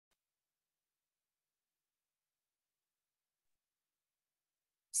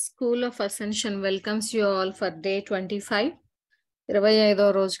School of Ascension welcomes you all for day 25. 25వ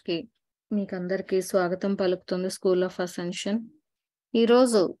రోజుకి మీకందరికీ స్వాగతం పలుకుతుంది స్కూల్ ఆఫ్ అసెన్షన్.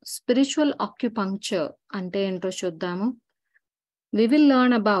 ఈరోజు స్పిరిచువల్ ఆక్యుపంక్చర్ అంటే ఏంటో చూద్దాము. We will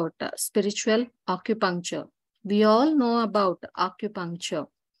learn about spiritual acupuncture. We all know about acupuncture.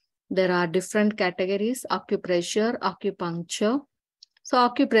 There are different categories: acupressure, acupuncture. So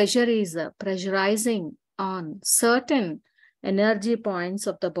acupressure is pressurizing on certain energy points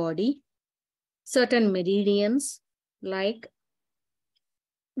of the body, certain meridians. Like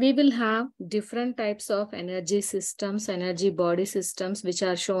we will have different types of energy systems, energy body systems, which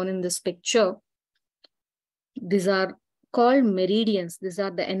are shown in this picture. These are called meridians. These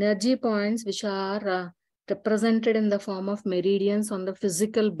are the energy points which are represented in the form of meridians on the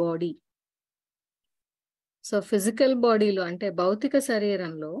physical body. So physical body lo ante భౌతిక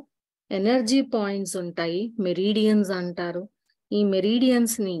శరీరంలో energy points ఉంటాయి, meridians అంటారు. ఈ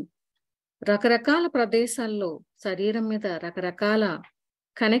meridians ని రకరకాల ప్రదేశాల్లో శరీరం మీద రకరకాల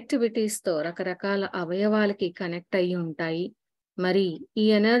కనెక్టివిటీస్ తో రకరకాల అవయవాలకి కనెక్ట్ అయ్యి ఉంటాయి. మరి ఈ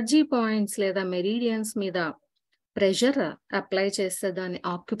ఎనర్జీ పాయింట్స్ లేదా మెరీడియన్స్ మీద ప్రెషర్ అప్లై చేస్తే దాన్ని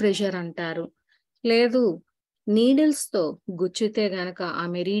ఆక్యుప్రెషర్ అంటారు. లేదు, నీడిల్స్ తో గుచ్చితే గనక ఆ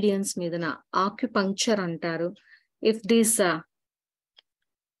మెరీడియన్స్ మీదన ఆక్యుపంక్చర్ అంటారు. If these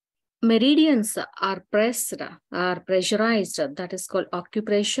meridians are pressed or pressurized, that is called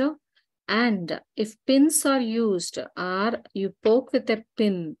acupressure. And if pins are used or you poke with a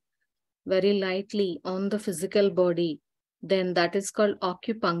pin very lightly on the physical body, then that is called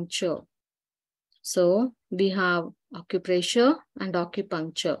acupuncture. So we have acupressure and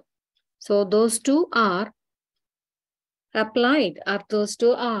acupuncture. So those two are applied, or those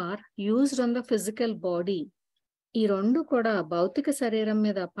two are used on the physical body. ఈ రెండు కూడా భౌతిక శరీరం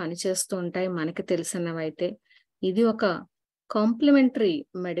మీద పనిచేస్తూ ఉంటాయి మనకి తెలిసినవైతే. ఇది ఒక కాంప్లిమెంటరీ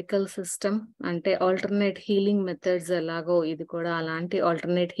మెడికల్ సిస్టమ్, అంటే ఆల్టర్నేట్ హీలింగ్ మెథడ్స్ ఎలాగో ఇది కూడా అలాంటి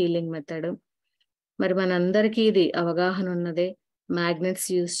ఆల్టర్నేట్ హీలింగ్ మెథడ్. మరి మనందరికీ ఇది అవగాహన ఉన్నదే. మ్యాగ్నెట్స్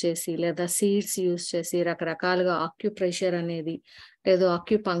యూజ్ చేసి లేదా సీడ్స్ యూజ్ చేసి రకరకాలుగా ఆక్యుప్రెషర్ అనేది లేదా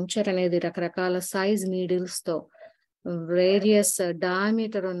ఆక్యుపంక్చర్ అనేది రకరకాల సైజ్ నీడిల్స్ తో వేరియస్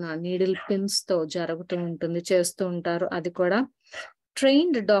డయామీటర్ ఉన్న నీడిల్ పిన్స్ తో జరుగుతూ ఉంటుంది, చేస్తూ ఉంటారు. అది కూడా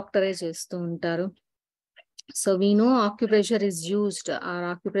ట్రైన్డ్ డాక్టరే చేస్తూ ఉంటారు. So we know acupressure is used, or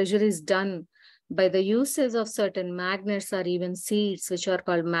acupressure is done by the usage of certain magnets or even seeds, which are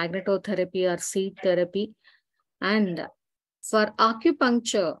called magnetotherapy or seed therapy. And for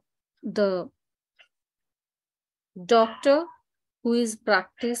acupuncture, the doctor who is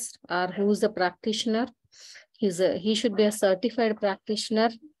practiced or who is the practitioner, he should be a certified practitioner,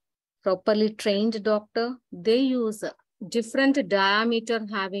 properly trained doctor. They use different diameter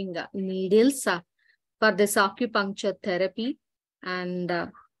having needles for this acupuncture therapy, and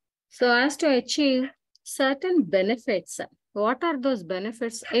so as to achieve certain benefits. What are those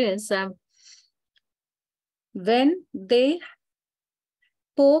benefits is when they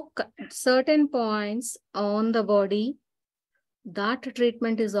poke certain points on the body, that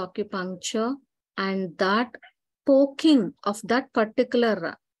treatment is acupuncture, and that poking of that particular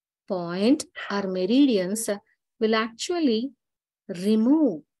point or meridians will actually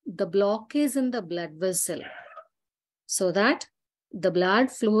remove the blockage in the blood vessel so that the blood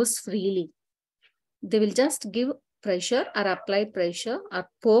flows freely. They will just give pressure or apply pressure or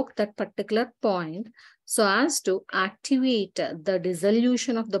poke that particular point so as to activate the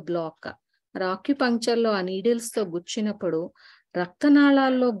dissolution of the block. Acupuncture లో ఆ needles తో గుచ్చినప్పుడు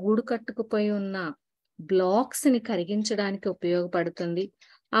రక్తనాళాల్లో గూడు కట్టుకుపోయి ఉన్న blocks ని కరిగించడానికి ఉపయోగపడుతుంది.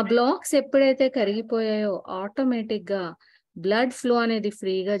 ఆ blocks ఎప్పుడైతే కరిగిపోయాయో ఆటోమేటిక్ గా బ్లడ్ ఫ్లో అనేది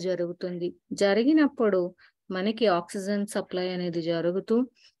ఫ్రీగా జరుగుతుంది. జరిగినప్పుడు మనకి ఆక్సిజన్ సప్లై అనేది జరుగుతూ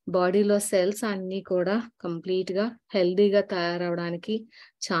బాడీలో సెల్స్ అన్ని కూడా కంప్లీట్ గా హెల్దీగా తయారవడానికి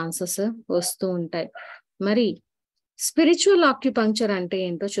ఛాన్సెస్ వస్తూ ఉంటాయి. మరి స్పిరిచువల్ ఆక్యుపంక్చర్ అంటే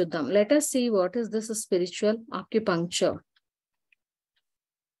ఏంటో చూద్దాం. Let us see what is this spiritual acupuncture.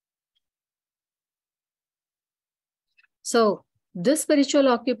 So this spiritual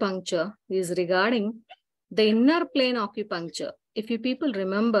acupuncture is regarding the inner plane acupuncture. If you people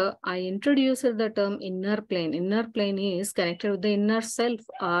remember, I introduced the term inner plane. Inner plane is connected with the inner self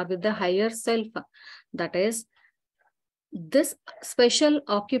or with the higher self. That is, this special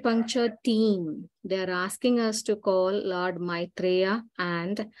acupuncture team, they are asking us to call Lord Maitreya.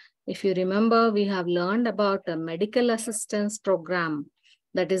 And if you remember, we have learned about a medical assistance program,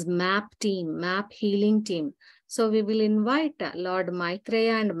 that is MAP team, MAP healing team. So we will invite Lord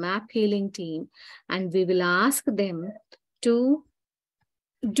Maitreya and MAP healing team, and we will ask them to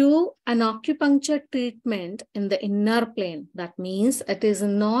do an acupuncture treatment in the inner plane. That means it is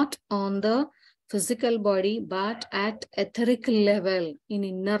not on the physical body, but at etheric level in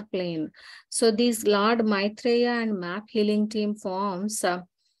inner plane. So these Lord Maitreya and MAP healing team forms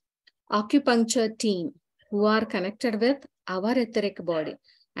acupuncture team who are connected with our etheric body.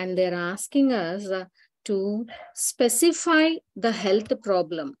 And they're asking us to specify the health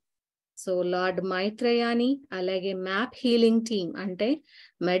problem. So lord మైత్రేయాని అలాగే map healing team అంటే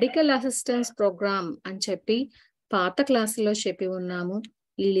medical assistance programme అని చెప్పి పాత క్లాసులో చెప్పి ఉన్నాము.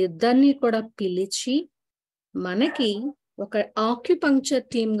 వీళ్ళిద్దరినీ కూడా పిలిచి మనకి ఒక ఆక్యుపంక్చర్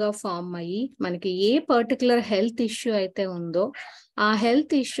టీమ్ గా ఫామ్ అయ్యి మనకి ఏ పర్టికులర్ హెల్త్ ఇష్యూ అయితే ఉందో ఆ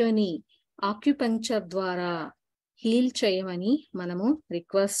హెల్త్ ఇష్యూని ఆక్యుపంక్చర్ ద్వారా హీల్ చేయమని మనము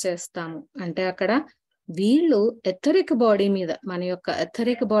రిక్వెస్ట్ చేస్తాము. అంటే అక్కడ వీళ్ళు ఎథరిక్ బాడీ మీద మన యొక్క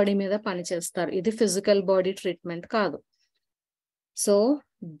ఎథరిక్ బాడీ మీద పనిచేస్తారు. ఇది ఫిజికల్ బాడీ ట్రీట్మెంట్ కాదు. So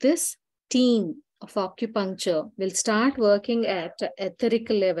this team of acupuncture will start working at etheric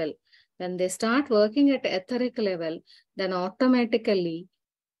level. When they start working at etheric level, then automatically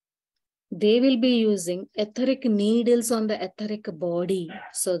they will be using etheric needles on the etheric body,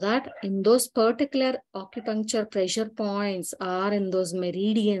 so that in those particular acupuncture pressure points or in those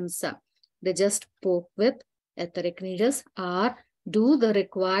meridians, they just poke with etheric needles or do the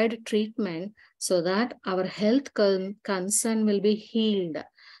required treatment so that our health concern will be healed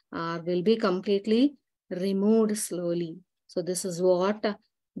or will be completely removed slowly. So this is what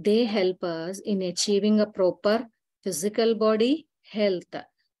they help us in achieving a proper physical body health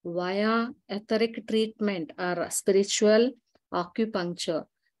via etheric treatment or spiritual acupuncture.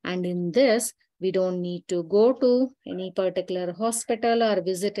 And in this, we don't need to go to any particular hospital or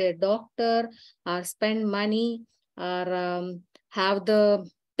visit a doctor or spend money or have the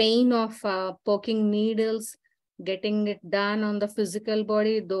pain of poking needles, getting it done on the physical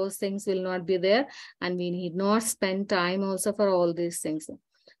body. Those things will not be there, and we need not spend time also for all these things.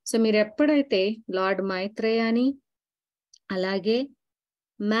 So మీరు ఎప్పుడైతే lord మైత్రేయాని అలాగే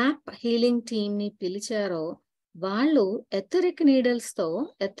map healing team ని పిలిచారో వాళ్ళు etheric needles తో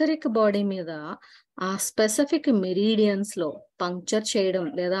etheric body మీద ఆ specific meridians లో puncture చేయడం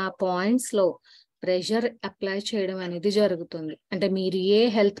లేదా ఆ పాయింట్స్ లో ప్రెషర్ అప్లై చేయడం అనేది జరుగుతుంది. అంటే మీరు ఏ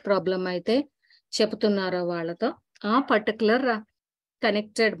హెల్త్ ప్రాబ్లం అయితే చెప్తున్నారో వాళ్ళతో ఆ పర్టికులర్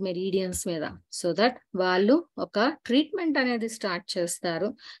కనెక్టెడ్ మెరీడియన్స్ మీద, సో దట్ వాళ్ళు ఒక ట్రీట్మెంట్ అనేది స్టార్ట్ చేస్తారు.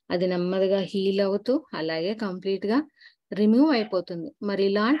 అది నెమ్మదిగా హీల్ అవుతూ అలాగే కంప్లీట్ గా రిమూవ్ అయిపోతుంది. మరి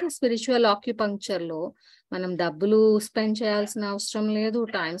ఇలాంటి స్పిరిచువల్ ఆక్యుపంక్చర్ లో మనం డబ్బులు స్పెండ్ చేయాల్సిన అవసరం లేదు,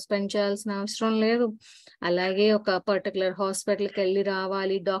 టైం స్పెండ్ చేయాల్సిన అవసరం లేదు. అలాగే ఒక పర్టికులర్ హాస్పిటల్కి వెళ్ళి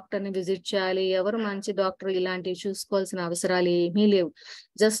రావాలి, డాక్టర్ని విజిట్ చేయాలి, ఎవరు మంచి డాక్టర్ ఇలాంటివి చూసుకోవాల్సిన అవసరాలు ఏమీ లేవు.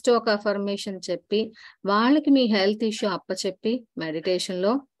 జస్ట్ ఒక అఫర్మేషన్ చెప్పి వాళ్ళకి మీ హెల్త్ ఇష్యూ అప్పచెప్పి మెడిటేషన్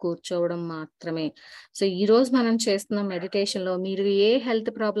లో కూర్చోవడం మాత్రమే. సో ఈ రోజు మనం చేస్తున్న మెడిటేషన్ లో మీరు ఏ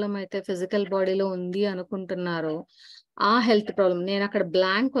హెల్త్ ప్రాబ్లం అయితే ఫిజికల్ బాడీలో ఉంది అనుకుంటున్నారో ఆ హెల్త్ ప్రాబ్లం నేను అక్కడ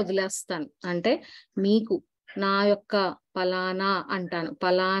బ్లాంక్ వదిలేస్తాను. అంటే మీకు నా యొక్క పలానా అంటాను,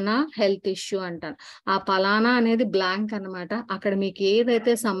 పలానా హెల్త్ ఇష్యూ అంటాను. ఆ పలానా అనేది బ్లాంక్ అన్నమాట. అక్కడ మీకు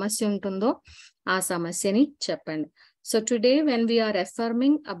ఏదైతే సమస్య ఉంటుందో ఆ సమస్యని చెప్పండి. So today when we are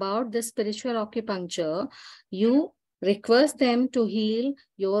affirming about the spiritual acupuncture, you request them to heal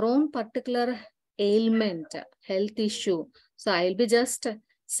your own particular ailment, health issue. So I'll be just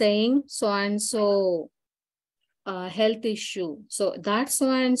saying so and so health issue. So that's so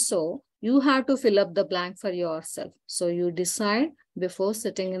and so. You have to fill up the blank for yourself. So you decide before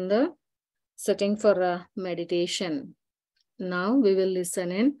sitting for a meditation. Now we will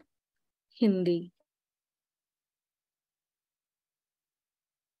listen in Hindi.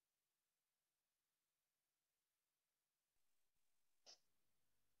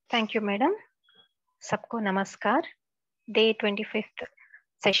 Thank you madam. सबको नमस्कार. Day 25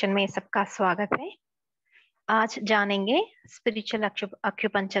 session में सबका स्वागत है. आज जानेंगे spiritual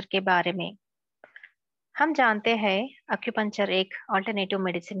अक्यूपंक्चर के बारे में. हम जानते हैं अक्यूपंक्चर एक अल्टरनेटिव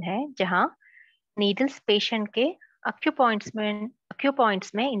मेडिसिन है जहां नीडल्स पेशेंट के अक्यू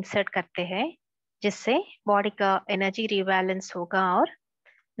पॉइंट्स में इंसर्ट करते हैं, जिससे बॉडी का एनर्जी रिबैलेंस होगा और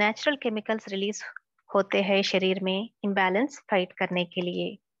नेचुरल केमिकल्स रिलीज होते हैं शरीर में इम्बैलेंस फाइट करने के लिए.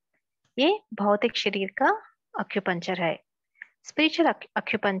 ये भौतिक शरीर का अक्यूपंक्चर है. स्पिरिचुअल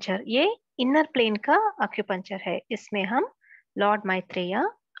अक्यूपंक्चर ये इनर प्लेन का अक्यूपंक्चर है. इसमें हम लॉर्ड मैत्रेया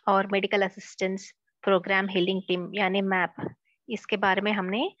और medical assistance programme healing team यानी मैप, इसके बारे में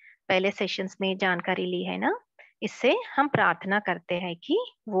हमने पहले सेशंस में जानकारी ली है ना. इससे हम प्रार्थना करते हैं कि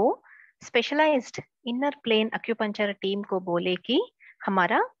वो स्पेशलाइज्ड इनर प्लेन अक्यूपंक्चर टीम को बोले कि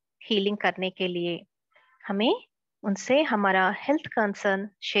हमारा हीलिंग करने के लिए हमें उनसे हमारा हेल्थ कंसर्न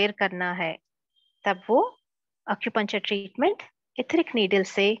शेयर करना है, तब वो एक्यूपंक्चर ट्रीटमेंट इथरिक नीडल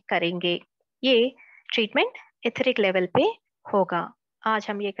से करेंगे। ये ट्रीटमेंट इथरिक लेवल पे होगा। आज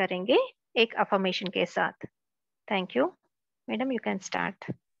हम ये करेंगे एक अफर्मेशन के साथ। Thank you madam, you can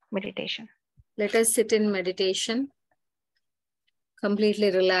start meditation. Let us sit in meditation. Completely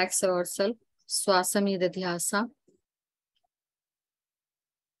relax ourselves. శ్వాస మీద ధ్యాస.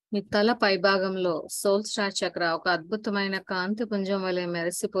 మీ తల పైభాగంలో సోల్ స్టార్ చక్ర ఒక అద్భుతమైన కాంతి పుంజం వలె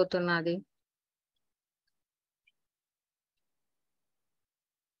మెరిసిపోతున్నది.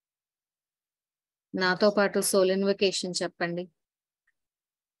 నాతో పాటు సోల్ ఇన్వకేషన్ చెప్పండి.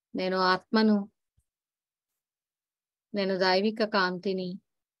 నేను ఆత్మను, నేను దైవిక కాంతిని,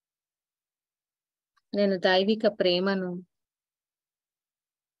 నేను దైవిక ప్రేమను,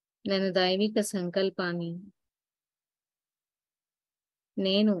 నేను దైవిక సంకల్పాన్ని,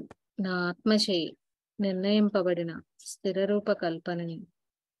 నేను నా ఆత్మచే నిర్ణయింపబడిన స్థిర రూప కల్పనని.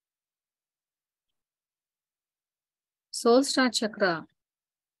 Soul star chakra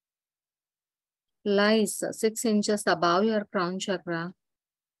lies 6 inches above your crown chakra.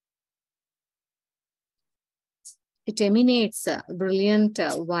 It emanates brilliant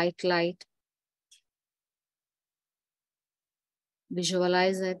white light.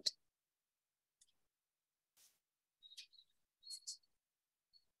 Visualize it.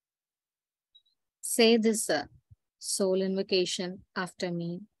 Say this soul invocation after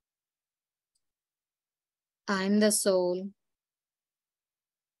me. I am the soul.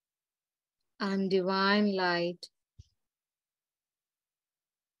 I am divine light.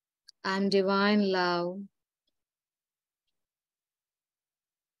 I am divine love.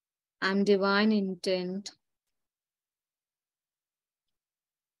 I am divine intent.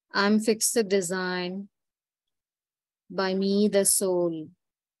 I am fixed design by me, the soul.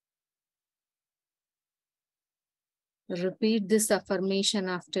 Repeat this affirmation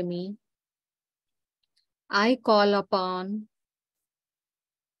after me. I call upon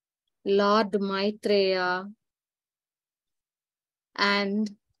Lord Maitreya and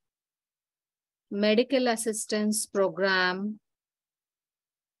Medical Assistance Program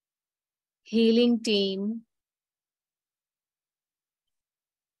Healing Team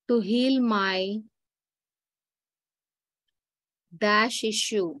to heal my dash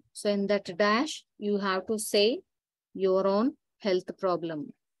issue. So in that dash, you have to say your own health problem.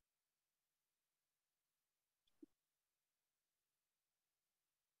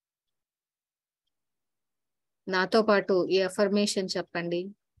 నాతో పాటు ఈ affirmation చెప్పండి.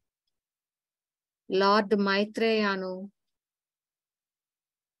 Lord మైత్రేయాను,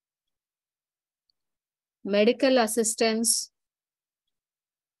 medical assistance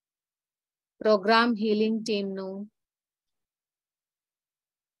programme healing టీమ్ను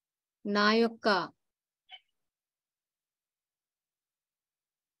నా యొక్క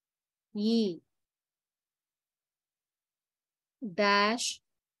ఈ dash,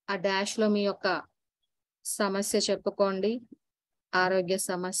 ఆ డాష్లో మీ యొక్క సమస్య చెప్పుకోండి, ఆరోగ్య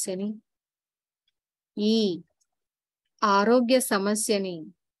సమస్యని. ఈ ఆరోగ్య సమస్యని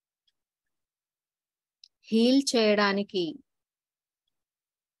హీల్ చేయడానికి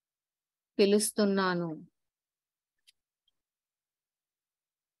పిలుస్తున్నాను.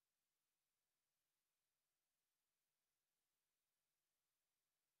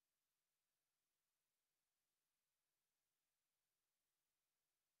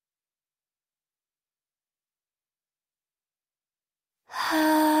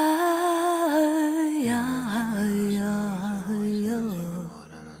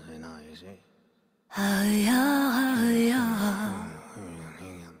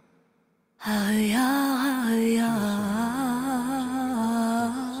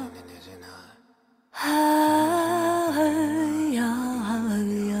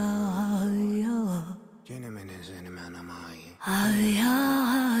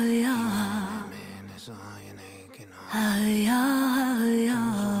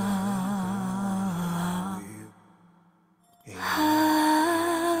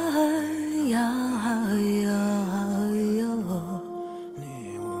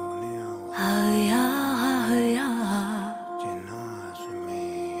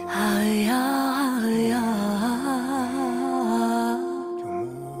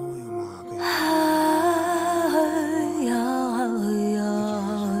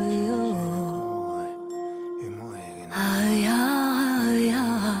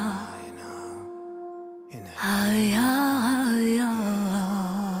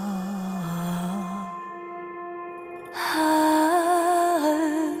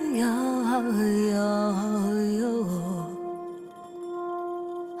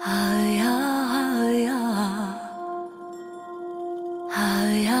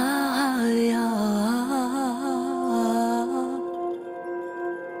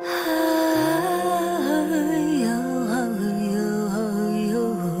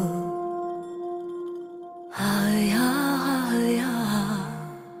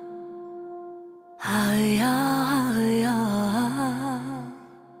 Yeah.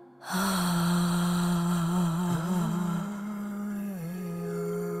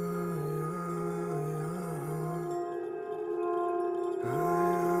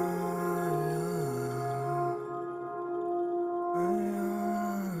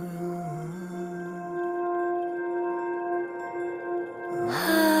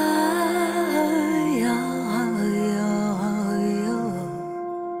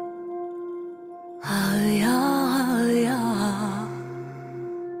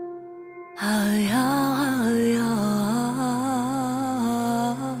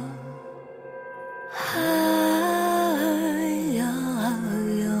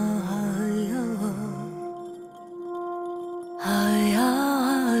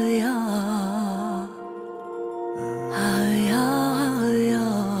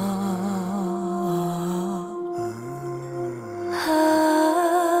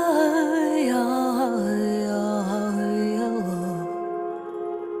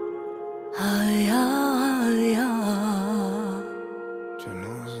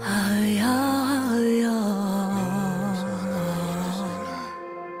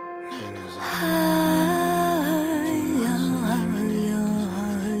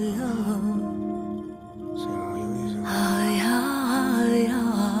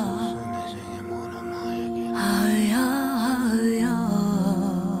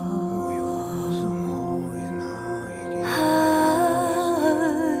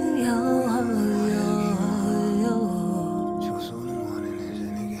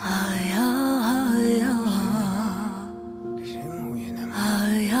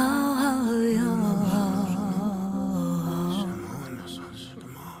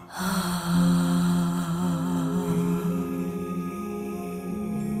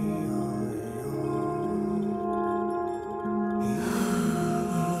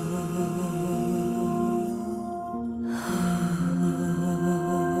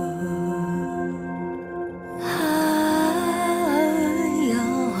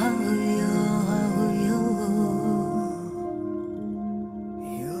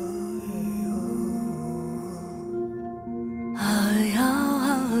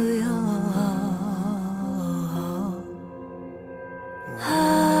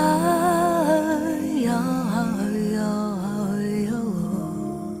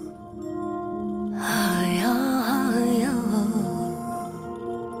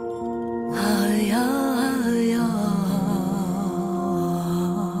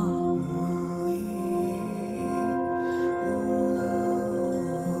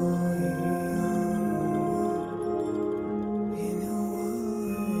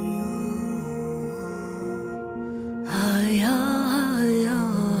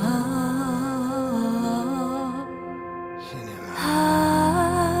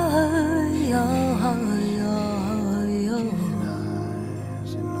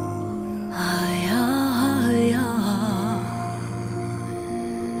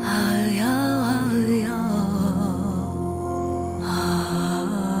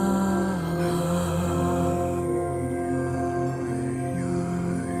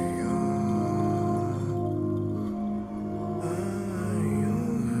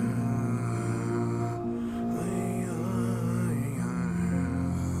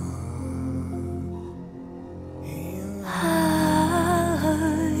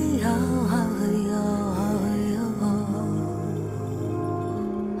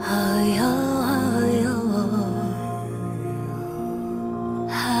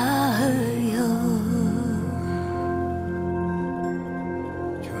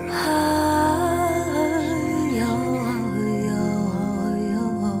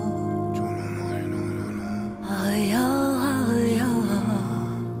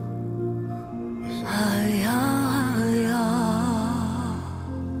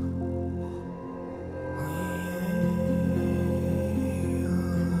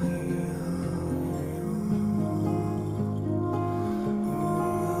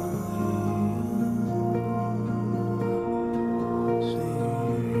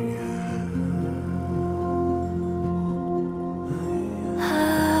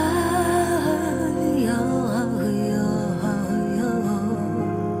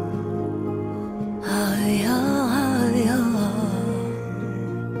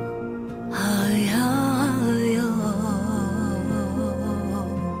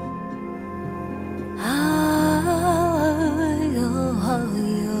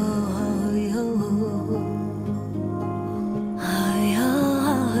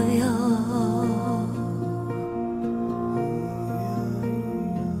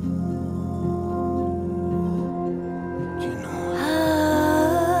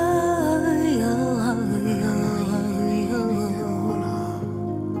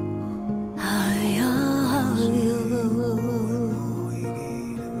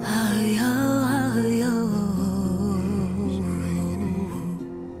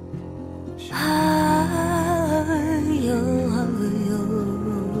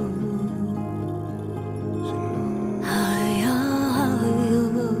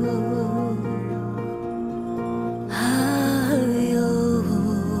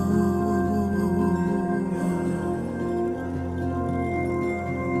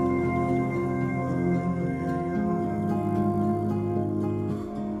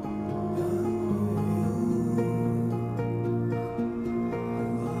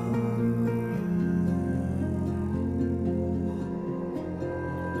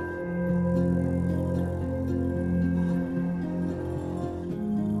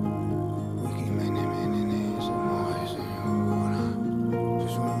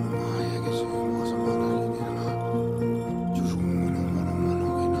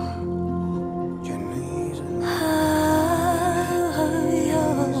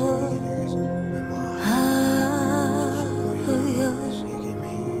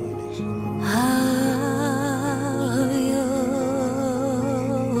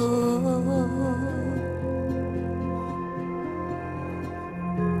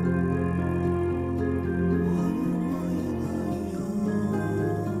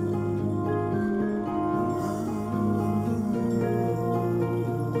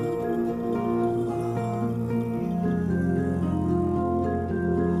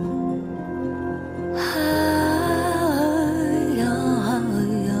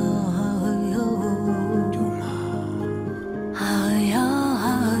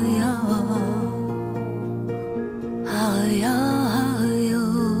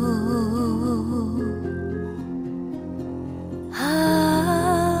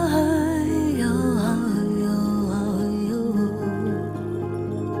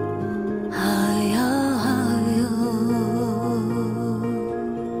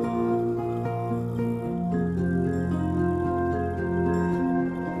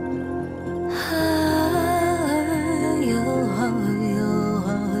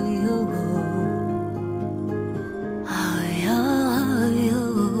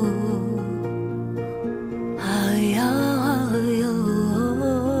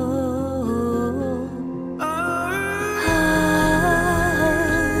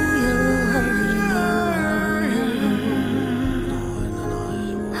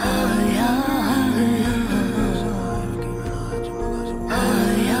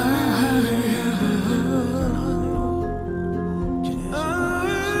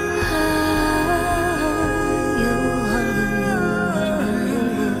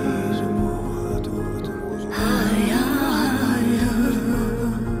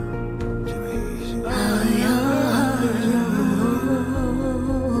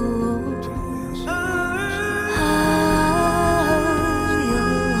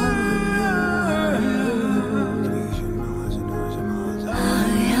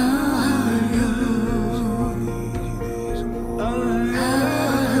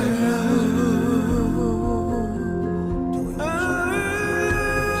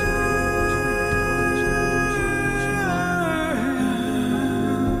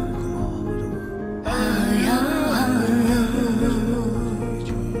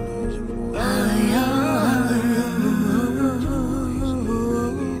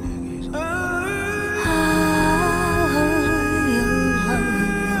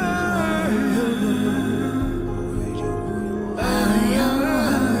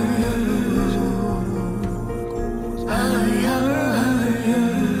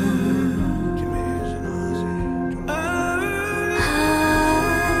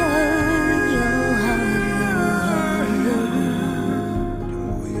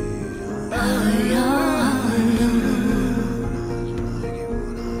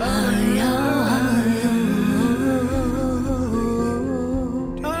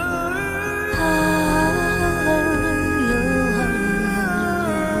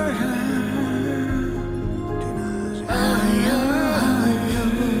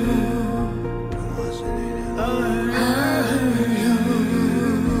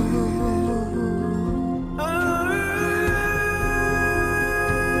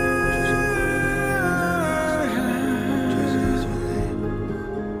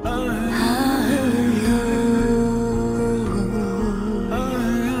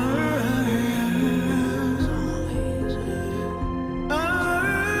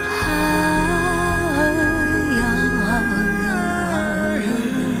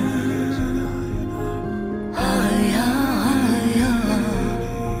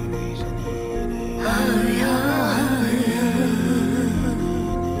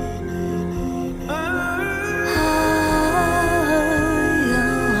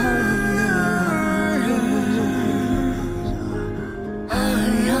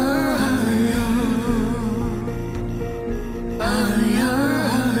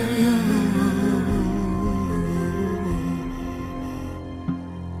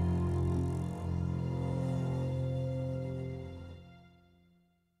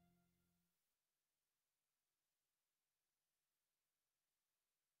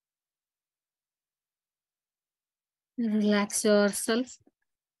 Relax yourself.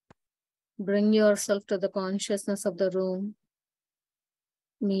 Bring yourself to the consciousness of the room.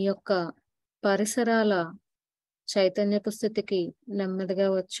 మీ యొక్క పరిసరాల చైతన్యపు స్థితికి నెమ్మదిగా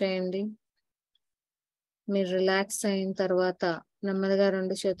వచ్చేయండి. మీరు రిలాక్స్ అయిన తర్వాత నెమ్మదిగా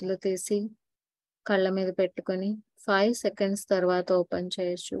 2 చేతులు తీసి కళ్ళ మీద పెట్టుకొని 5 seconds తర్వాత ఓపెన్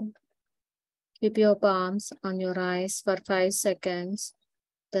చేయొచ్చు. Keep your palms on your eyes for 5 seconds.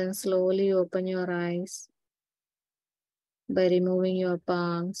 Then slowly open your eyes by removing your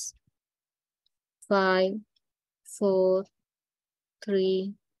palms. 5, 4,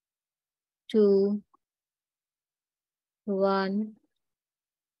 3, 2, 1,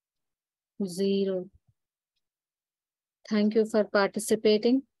 0. Thank you for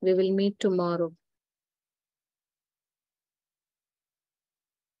participating. We will meet tomorrow.